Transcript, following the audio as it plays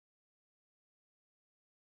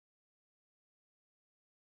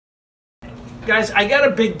Guys, I got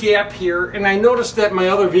a big gap here, and I noticed that my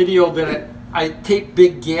other video that I tape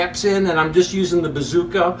big gaps in, and I'm just using the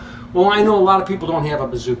bazooka. Well, I know a lot of people don't have a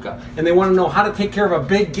bazooka, and they want to know how to take care of a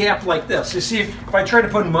big gap like this. You see, if I try to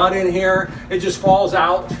put mud in here, it just falls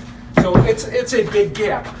out. So it's a big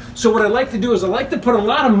gap. So what I like to do is I like to put a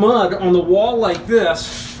lot of mud on the wall like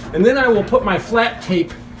this, and then I will put my flat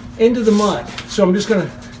tape into the mud. So I'm just going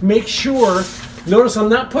to make sure, notice I'm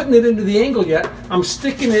not putting it into the angle yet, I'm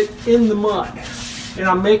sticking it in the mud. And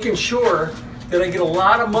I'm making sure that I get a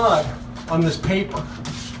lot of mud on this paper,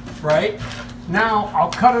 right? Now I'll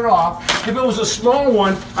cut it off. If it was a small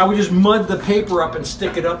one, I would just mud the paper up and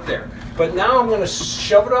stick it up there. But now I'm going to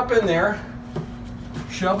shove it up in there,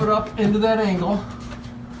 shove it up into that angle,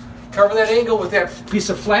 cover that angle with that piece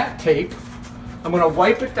of flat tape. I'm going to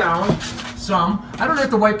wipe it down some. I don't have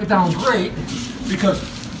to wipe it down great, because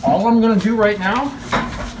all I'm going to do right now,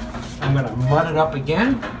 I'm going to mud it up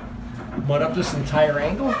again, mud up this entire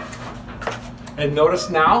angle, and notice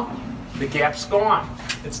now the gap's gone.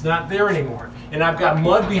 It's not there anymore. And I've got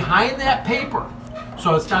mud behind that paper,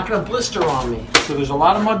 so it's not going to blister on me. So there's a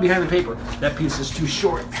lot of mud behind the paper. That piece is too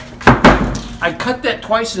short. I cut that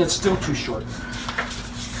twice and it's still too short.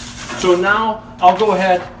 So now I'll go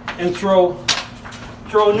ahead and throw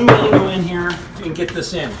a new angle in here and get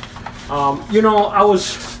this in. You know, I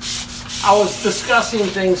was discussing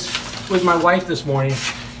things with my wife this morning,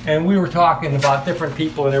 and we were talking about different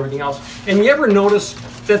people and everything else. And you ever notice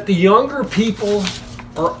that the younger people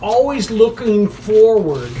are always looking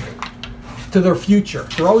forward to their future?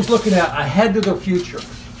 They're always looking ahead to their future.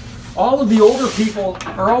 All of the older people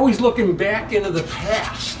are always looking back into the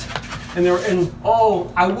past, and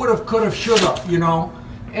oh, I would have, could have, should have, you know.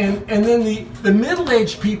 And then the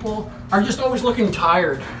middle-aged people are just always looking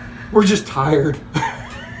tired. We're just tired.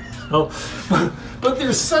 So, but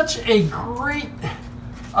there's such a great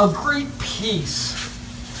peace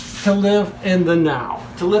to live in the now,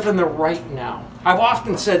 to live in the right now. I've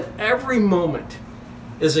often said every moment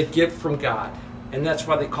is a gift from God, and that's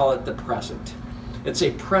why they call it the present. It's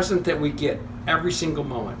a present that we get every single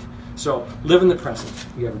moment. So live in the present.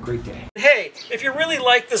 You have a great day. Hey, if you really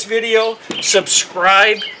like this video,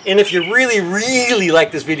 subscribe. And if you really, really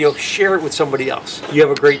like this video, share it with somebody else. You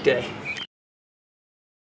have a great day.